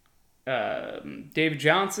 it's David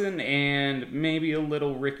Johnson, and maybe a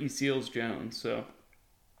little Ricky Seals-Jones. So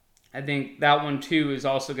I think that one, too, is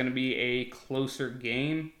also going to be a closer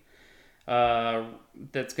game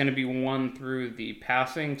that's going to be won through the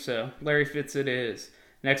passing. So Larry Fitz it is.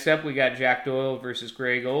 Next up, we got Jack Doyle versus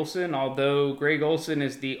Greg Olsen. Although Greg Olsen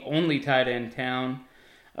is the only tight end town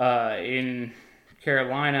in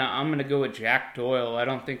Carolina, I'm going to go with Jack Doyle. I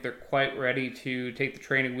don't think they're quite ready to take the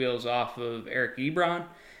training wheels off of Eric Ebron,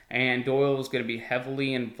 and Doyle is going to be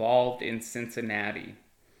heavily involved in Cincinnati.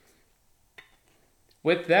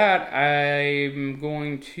 With that, I'm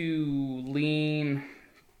going to lean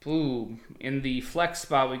in the flex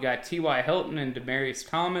spot. We got T.Y. Hilton and Demaryius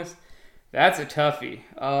Thomas. That's a toughie.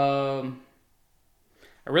 I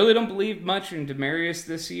really don't believe much in Demaryius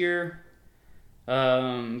this year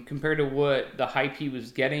compared to what the hype he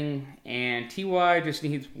was getting. And T.Y. just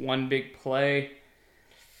needs one big play.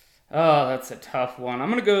 Oh, that's a tough one. I'm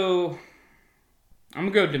gonna go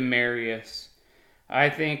Demaryius. I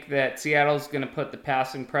think that Seattle's going to put the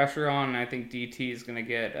passing pressure on, and I think DT is going to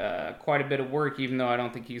get quite a bit of work, even though I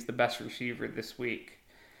don't think he's the best receiver this week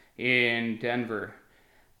in Denver.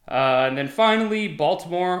 And then finally,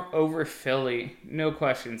 Baltimore over Philly. No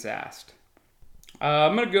questions asked.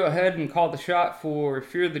 I'm going to go ahead and call the shot for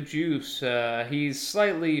Fear the Juice. He's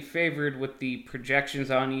slightly favored with the projections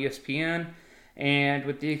on ESPN. And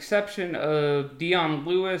with the exception of Dion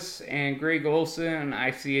Lewis and Greg Olsen, I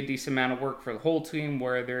see a decent amount of work for the whole team,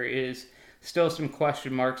 where there is still some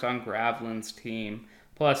question marks on Gravlin's team.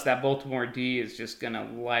 Plus, that Baltimore D is just going to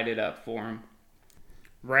light it up for him.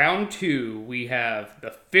 Round 2, we have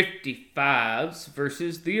the 55s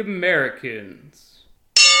versus the Americans.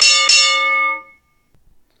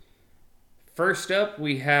 First up,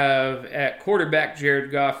 we have at quarterback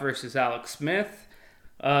Jared Goff versus Alex Smith.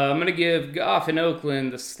 I'm going to give Goff in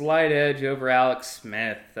Oakland the slight edge over Alex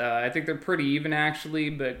Smith. I think they're pretty even,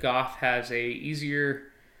 actually, but Goff has a easier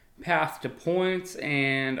path to points.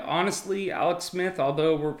 And honestly, Alex Smith,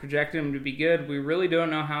 although we're projecting him to be good, we really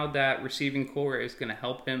don't know how that receiving core is going to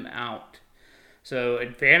help him out. So,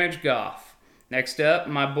 advantage Goff. Next up,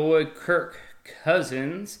 my boy Kirk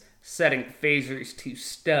Cousins, setting phasers to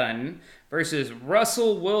stun, versus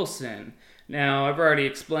Russell Wilson. Now, I've already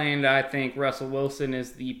explained I think Russell Wilson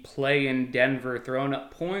is the play in Denver throwing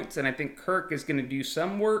up points, and I think Kirk is going to do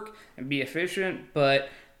some work and be efficient, but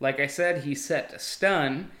like I said, he's set to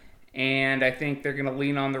stun, and I think they're going to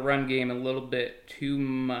lean on the run game a little bit too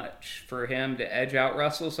much for him to edge out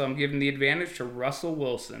Russell, so I'm giving the advantage to Russell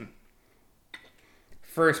Wilson.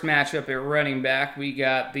 First matchup at running back, we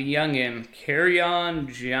got the youngin,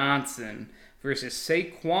 Kerryon Johnson versus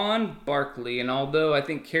Saquon Barkley. And although I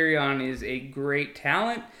think Kerryon is a great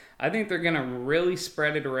talent, I think they're going to really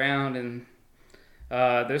spread it around. And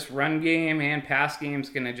this run game and pass game is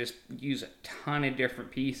going to just use a ton of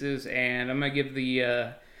different pieces. And I'm going to give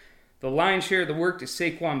the lion's share of the work to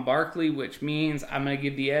Saquon Barkley, which means I'm going to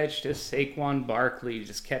give the edge to Saquon Barkley,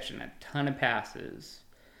 just catching a ton of passes.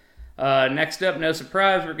 Next up, no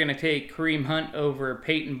surprise, we're going to take Kareem Hunt over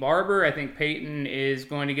Peyton Barber. I think Peyton is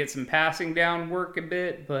going to get some passing down work a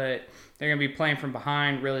bit, but they're going to be playing from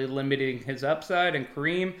behind, really limiting his upside. And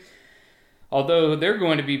Kareem, although they're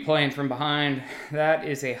going to be playing from behind, that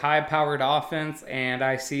is a high-powered offense, and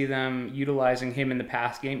I see them utilizing him in the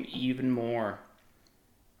pass game even more.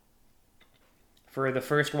 For the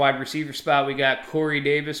first wide receiver spot, we got Corey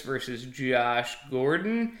Davis versus Josh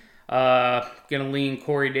Gordon. Gonna lean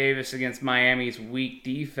Corey Davis against Miami's weak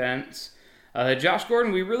defense. Josh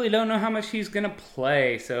Gordon, we really don't know how much he's gonna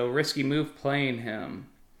play, so risky move playing him.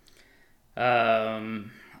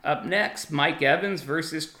 Up next, Mike Evans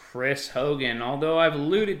versus Chris Hogan. Although I've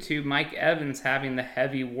alluded to Mike Evans having the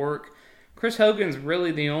heavy work, Chris Hogan's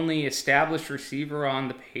really the only established receiver on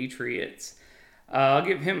the Patriots. I'll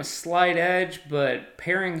give him a slight edge, but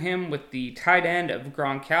pairing him with the tight end of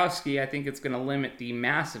Gronkowski, I think it's going to limit the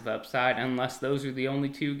massive upside unless those are the only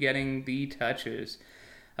two getting the touches.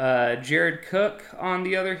 Jared Cook, on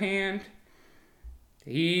the other hand,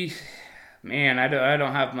 I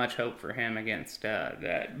don't have much hope for him against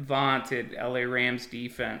that vaunted LA Rams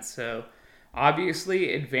defense. So,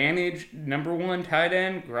 obviously, advantage number 1 tight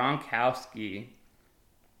end, Gronkowski.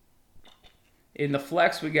 In the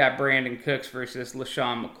flex, we got Brandon Cooks versus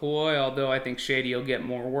LaShawn McCoy. Although I think Shady will get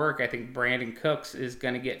more work, I think Brandon Cooks is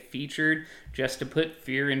going to get featured just to put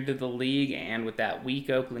fear into the league. And with that weak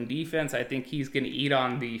Oakland defense, I think he's going to eat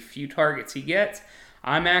on the few targets he gets.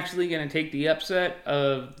 I'm actually going to take the upset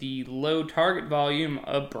of the low target volume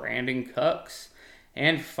of Brandon Cooks.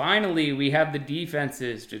 And finally, we have the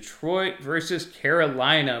defenses, Detroit versus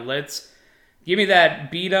Carolina. Give me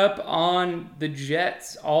that beat up on the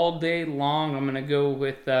Jets all day long. I'm going to go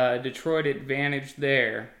with Detroit advantage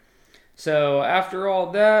there. So after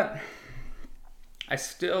all that, I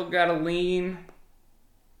still got to lean.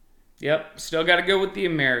 Still got to go with the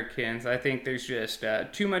Americans. I think there's just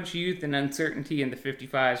too much youth and uncertainty in the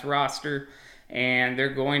 55's roster, and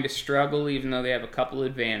they're going to struggle even though they have a couple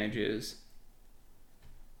advantages.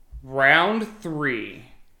 Round 3.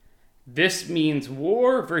 This means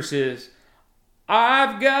war versus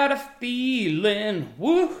I've got a feeling,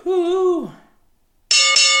 woohoo!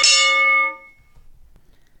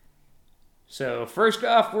 So first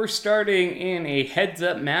off, we're starting in a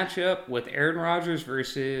heads-up matchup with Aaron Rodgers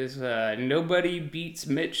versus nobody beats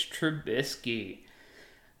Mitch Trubisky.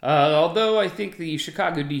 Although I think the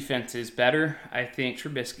Chicago defense is better, I think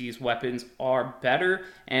Trubisky's weapons are better,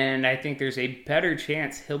 and I think there's a better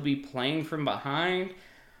chance he'll be playing from behind.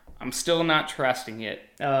 I'm still not trusting it.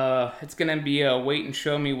 It's going to be a wait and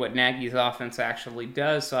show me what Nagy's offense actually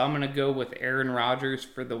does, so I'm going to go with Aaron Rodgers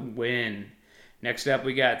for the win. Next up,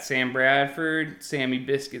 we got Sam Bradford, Sammy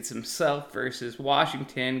Biscuits himself versus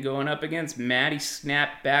Washington, going up against Matty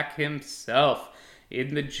Snapback himself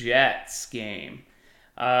in the Jets game.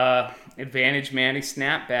 Advantage Matty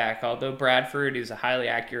Snapback, although Bradford is a highly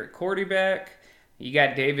accurate quarterback. You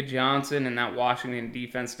got David Johnson, and that Washington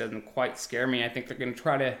defense doesn't quite scare me. I think they're going to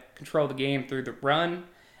try to control the game through the run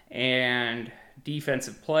and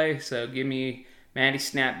defensive play, so give me Matty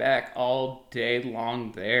Snapback all day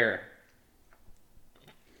long there.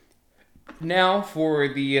 Now for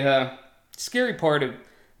the scary part of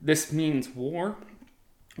This Means War.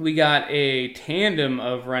 We got a tandem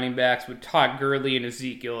of running backs with Todd Gurley and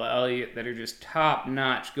Ezekiel Elliott that are just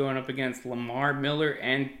top-notch going up against Lamar Miller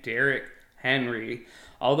and Derrick Henry.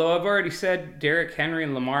 Although I've already said Derrick Henry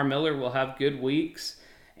and Lamar Miller will have good weeks,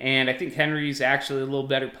 and I think Henry's actually a little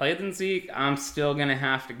better play than Zeke, I'm still going to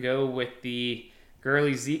have to go with the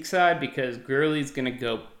Gurley-Zeke side because Gurley's going to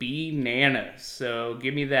go bananas. So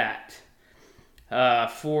give me that.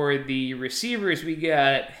 For the receivers, we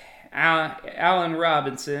got Allen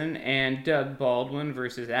Robinson and Doug Baldwin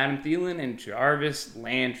versus Adam Thielen and Jarvis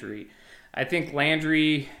Landry. I think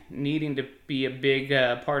Landry needing to be a big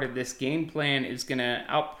part of this game plan is going to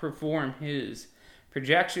outperform his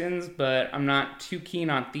projections, but I'm not too keen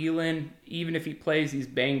on Thielen. Even if he plays, he's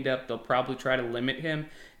banged up. They'll probably try to limit him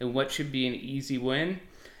in what should be an easy win.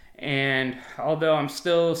 And although I'm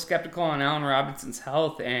still skeptical on Allen Robinson's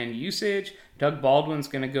health and usage, Doug Baldwin's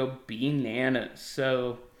going to go bananas.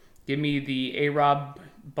 So give me the A-Rob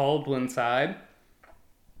Baldwin side.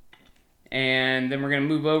 And then we're going to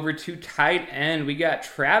move over to tight end. We got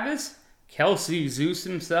Travis Kelce, Zeus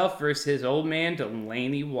himself, versus his old man,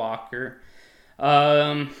 Delaney Walker.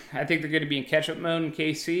 I think they're going to be in catch-up mode in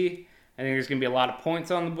KC. I think there's going to be a lot of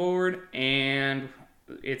points on the board, and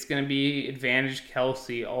it's going to be advantage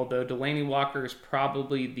Kelce, although Delaney Walker is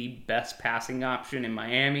probably the best passing option in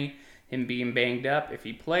Miami. Him being banged up, if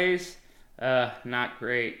he plays, not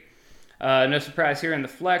great. No surprise here in the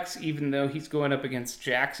flex, even though he's going up against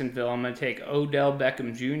Jacksonville. I'm going to take Odell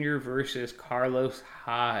Beckham Jr. versus Carlos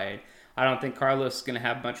Hyde. I don't think Carlos is going to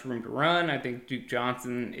have much room to run. I think Duke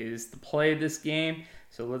Johnson is the play of this game,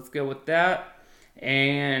 so let's go with that.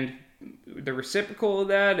 And the reciprocal of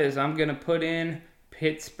that is I'm going to put in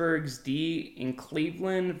Pittsburgh's D in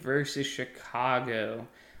Cleveland versus Chicago.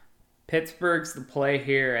 Pittsburgh's the play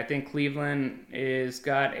here. I think Cleveland is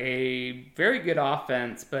got a very good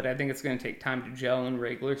offense, but I think it's going to take time to gel in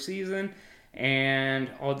regular season.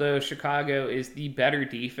 And although Chicago is the better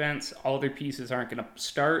defense, all their pieces aren't going to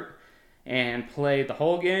start and play the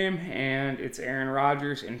whole game. And it's Aaron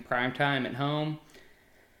Rodgers in primetime at home.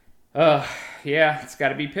 Yeah, it's got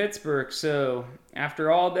to be Pittsburgh. So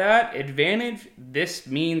after all that, advantage, This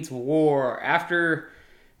Means War. After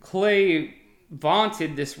Clay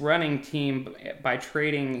vaunted this running team by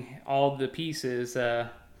trading all the pieces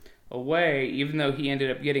away, even though he ended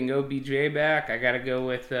up getting OBJ back, I got to go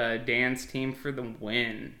with Dan's team for the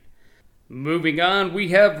win. Moving on, we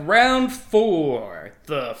have round 4.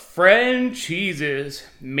 The Franchises,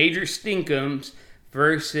 Major Stinkums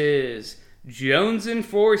versus Jones and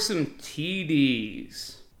for some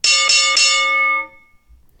TDs.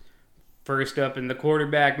 First up in the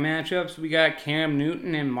quarterback matchups, we got Cam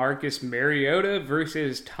Newton and Marcus Mariota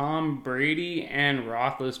versus Tom Brady and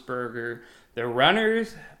Roethlisberger. The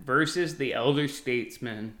runners versus the elder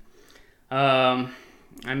statesmen.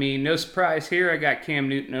 No surprise here. I got Cam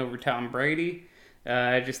Newton over Tom Brady.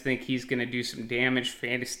 I just think he's going to do some damage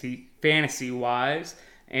fantasy-wise.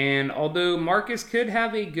 And although Marcus could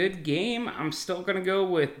have a good game, I'm still going to go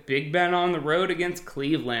with Big Ben on the road against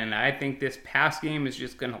Cleveland. I think this pass game is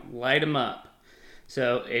just going to light him up.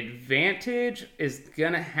 So advantage is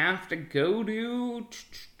going to have to go to...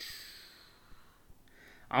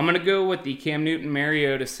 I'm going to go with the Cam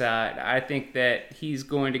Newton-Mariota side. I think that he's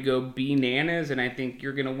going to go bananas, and I think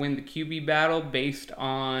you're going to win the QB battle based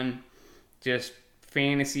on just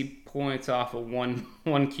fantasy points off of one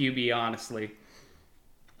QB, honestly.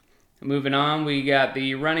 Moving on, we got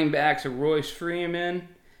the running backs of Royce Freeman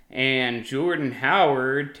and Jordan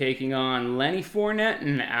Howard taking on Lenny Fournette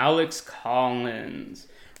and Alex Collins.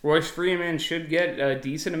 Royce Freeman should get a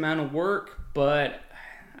decent amount of work, but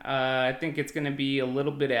I think it's going to be a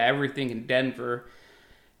little bit of everything in Denver.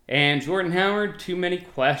 And Jordan Howard, too many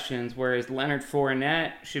questions, whereas Leonard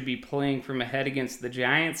Fournette should be playing from ahead against the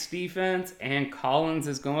Giants defense, and Collins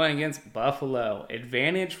is going against Buffalo.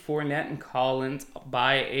 Advantage Fournette and Collins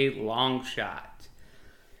by a long shot.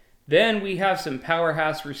 Then we have some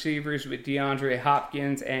powerhouse receivers with DeAndre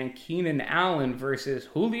Hopkins and Keenan Allen versus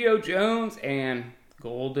Julio Jones and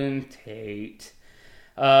Golden Tate.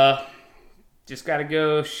 just got to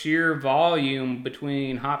go sheer volume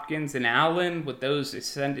between Hopkins and Allen with those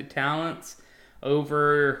ascended talents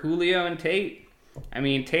over Julio and Tate. I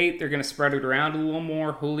mean, Tate, they're going to spread it around a little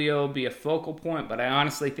more. Julio will be a focal point, but I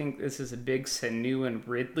honestly think this is a big Sanu and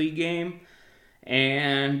Ridley game.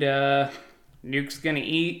 And Nuke's going to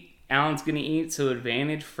eat, Allen's going to eat, so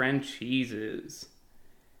advantage Franchises.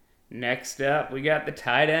 Next up, we got the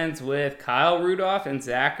tight ends with Kyle Rudolph and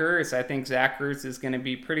Zach Ertz. I think Zach Ertz is going to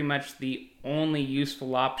be pretty much the only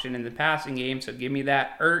useful option in the passing game, so give me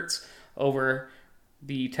that Ertz over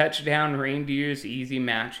the touchdown Reindeers easy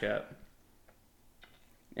matchup.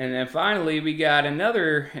 And then finally, we got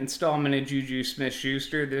another installment of Juju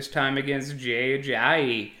Smith-Schuster, this time against Jay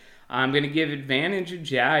Ajayi. I'm going to give advantage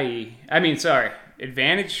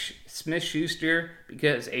Smith-Schuster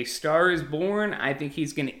because a star is born. I think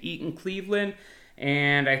he's going to eat in Cleveland,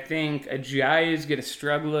 and I think Ajayi is going to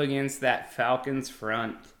struggle against that Falcons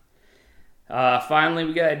front. Finally,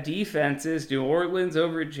 we got defenses. New Orleans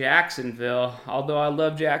over Jacksonville. Although I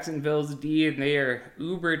love Jacksonville's D and they are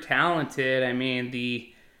uber talented, I mean,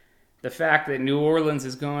 the fact that New Orleans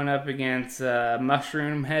is going up against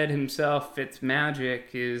Mushroom Head himself,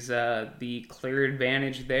 Fitzmagic, is the clear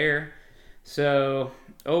advantage there. So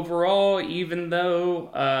overall, even though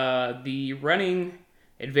the running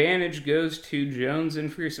advantage goes to Jones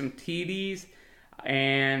and for some TDs,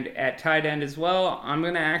 and at tight end as well, I'm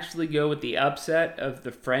going to actually go with the upset of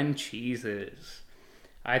the Franchises.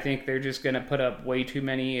 I think they're just going to put up way too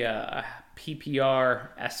many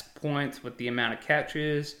PPR-esque points with the amount of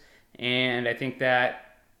catches, and I think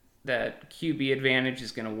that QB advantage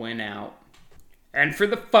is going to win out. And for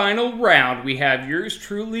the final round, we have yours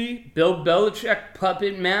truly, Bill Belichick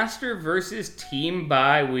Puppet Master versus Team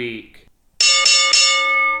Bye Week.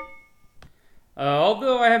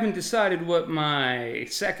 Although I haven't decided what my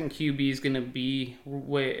second QB is going to be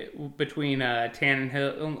between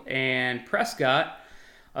Tannehill and Prescott,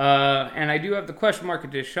 and I do have the question mark of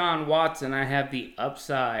Deshaun Watson, I have the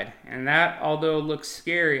upside. And that, although looks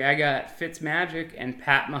scary, I got Fitzmagic and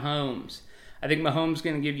Pat Mahomes. I think Mahomes is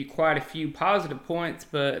going to give you quite a few positive points,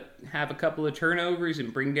 but have a couple of turnovers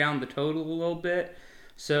and bring down the total a little bit.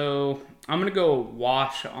 So I'm going to go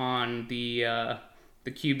wash on the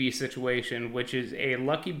QB situation, which is a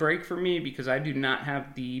lucky break for me because I do not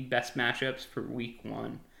have the best matchups for week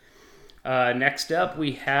 1. Next up,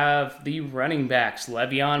 we have the running backs,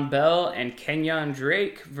 Le'Veon Bell and Kenyon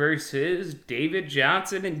Drake versus David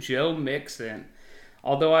Johnson and Joe Mixon.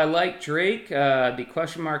 Although I like Drake, the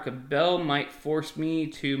question mark of Bell might force me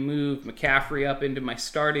to move McCaffrey up into my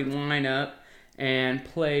starting lineup and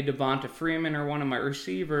play Devonta Freeman or one of my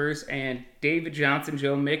receivers, and David Johnson,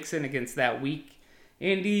 Joe Mixon against that weak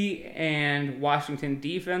Indy and Washington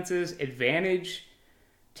defenses, advantage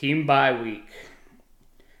Team Bye Week.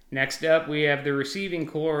 Next up, we have the receiving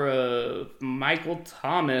core of Michael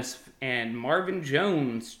Thomas and Marvin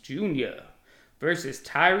Jones Jr. versus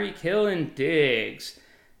Tyreek Hill and Diggs.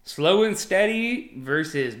 Slow and steady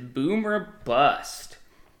versus Boomer Bust.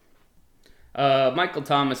 Michael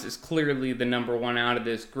Thomas is clearly the number one out of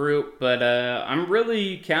this group, but I'm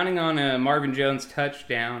really counting on a Marvin Jones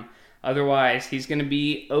touchdown. Otherwise, he's going to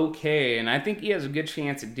be okay, and I think he has a good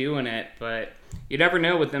chance of doing it, but you never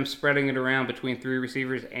know with them spreading it around between 3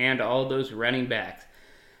 receivers and all those running backs.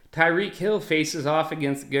 Tyreek Hill faces off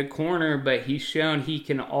against a good corner, but he's shown he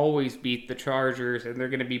can always beat the Chargers, and they're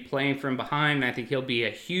going to be playing from behind. I think he'll be a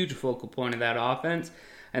huge focal point of that offense.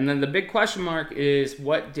 And then the big question mark is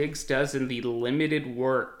what Diggs does in the limited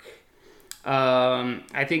work.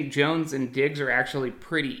 I think Jones and Diggs are actually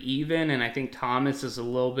pretty even, and I think Thomas is a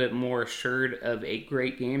little bit more assured of a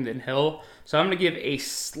great game than Hill. So I'm going to give a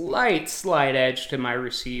slight edge to my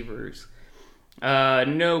receivers.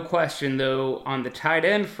 No question, though, on the tight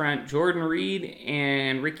end front, Jordan Reed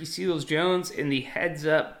and Ricky Seals-Jones in the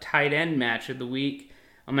heads-up tight end match of the week.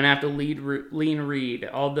 I'm going to have to lean Reed,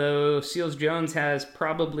 although Seals-Jones has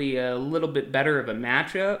probably a little bit better of a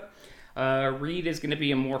matchup. Reed is going to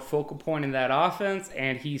be a more focal point in that offense,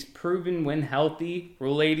 and he's proven when healthy,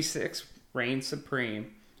 Rule 86 reigns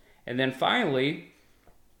supreme. And then finally,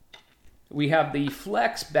 we have the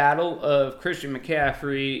flex battle of Christian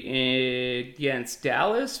McCaffrey against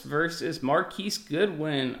Dallas versus Marquise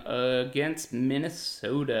Goodwin against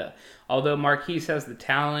Minnesota. Although Marquise has the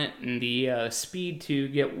talent and the speed to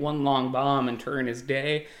get one long bomb and turn his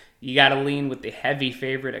day, you got to lean with the heavy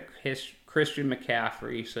favorite at Christian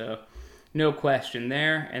McCaffrey. So no question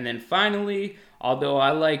there. And then finally, although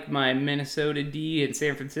I like my Minnesota D in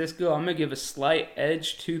San Francisco, I'm going to give a slight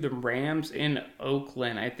edge to the Rams in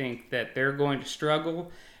Oakland. I think that they're going to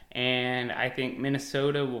struggle, and I think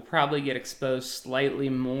Minnesota will probably get exposed slightly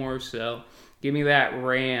more. So Give me that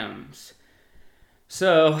Rams.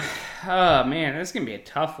 So, oh man, this is going to be a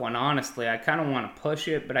tough one, honestly. I kind of want to push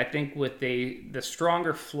it, but I think with the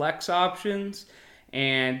stronger flex options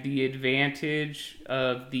and the advantage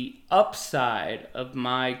of the upside of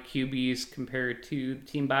my QBs compared to the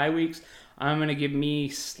team bye weeks, I'm going to give me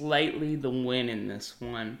slightly the win in this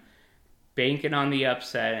one. Banking on the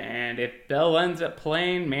upside. And if Bell ends up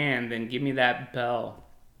playing, man, then give me that Bell.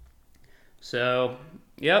 So,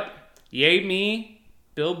 yep. Yay me,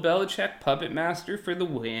 Bill Belichick, Puppet Master, for the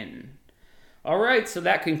win. Alright, so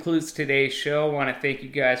that concludes today's show. I want to thank you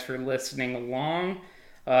guys for listening along.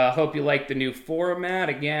 Hope you like the new format.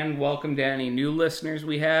 Again, welcome to any new listeners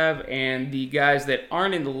we have. And the guys that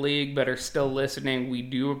aren't in the league but are still listening, we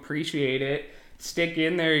do appreciate it. Stick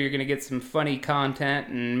in there. You're going to get some funny content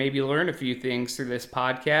and maybe learn a few things through this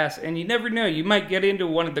podcast. And you never know, you might get into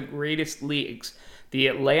one of the greatest leagues, the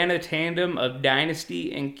Atlanta tandem of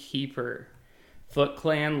Dynasty and Keeper Foot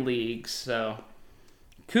Clan leagues. So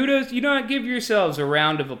kudos, give yourselves a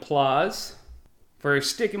round of applause for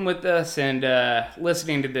sticking with us and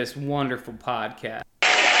listening to this wonderful podcast.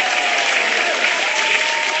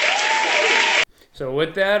 So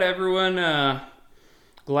with that, everyone,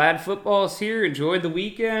 glad football's here. Enjoy the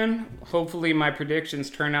weekend. Hopefully my predictions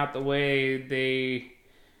turn out the way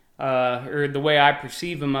or the way I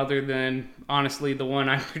perceive them, other than, honestly, the one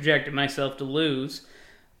I projected myself to lose.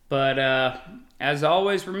 But as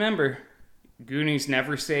always, remember, Goonies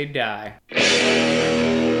never say die.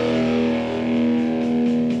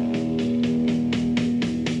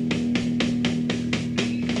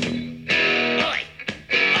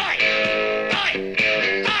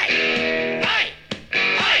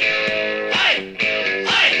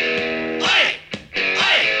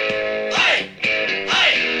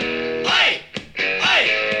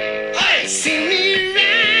 See me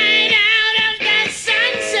right out of the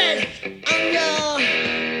sunset on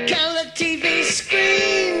your color TV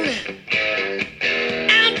screen.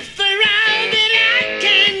 Out for all that I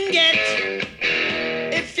can get,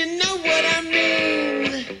 if you know what I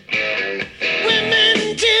mean.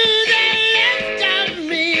 Women to the left of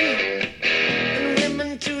me, and women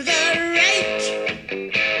to the right.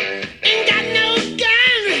 Ain't got no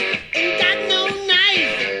gun, ain't got no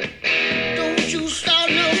knife. Don't you start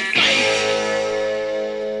no fight.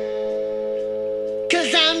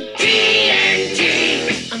 'Cause I'm TNT,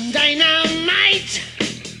 I'm dynamite.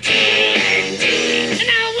 TNT, and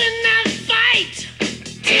I'll win that fight.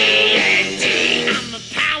 TNT, I'm a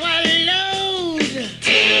power load.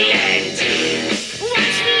 TNT,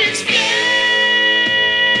 watch me explode.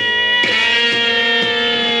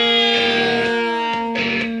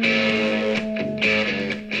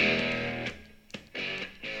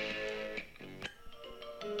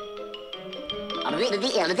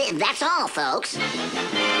 That's all, folks.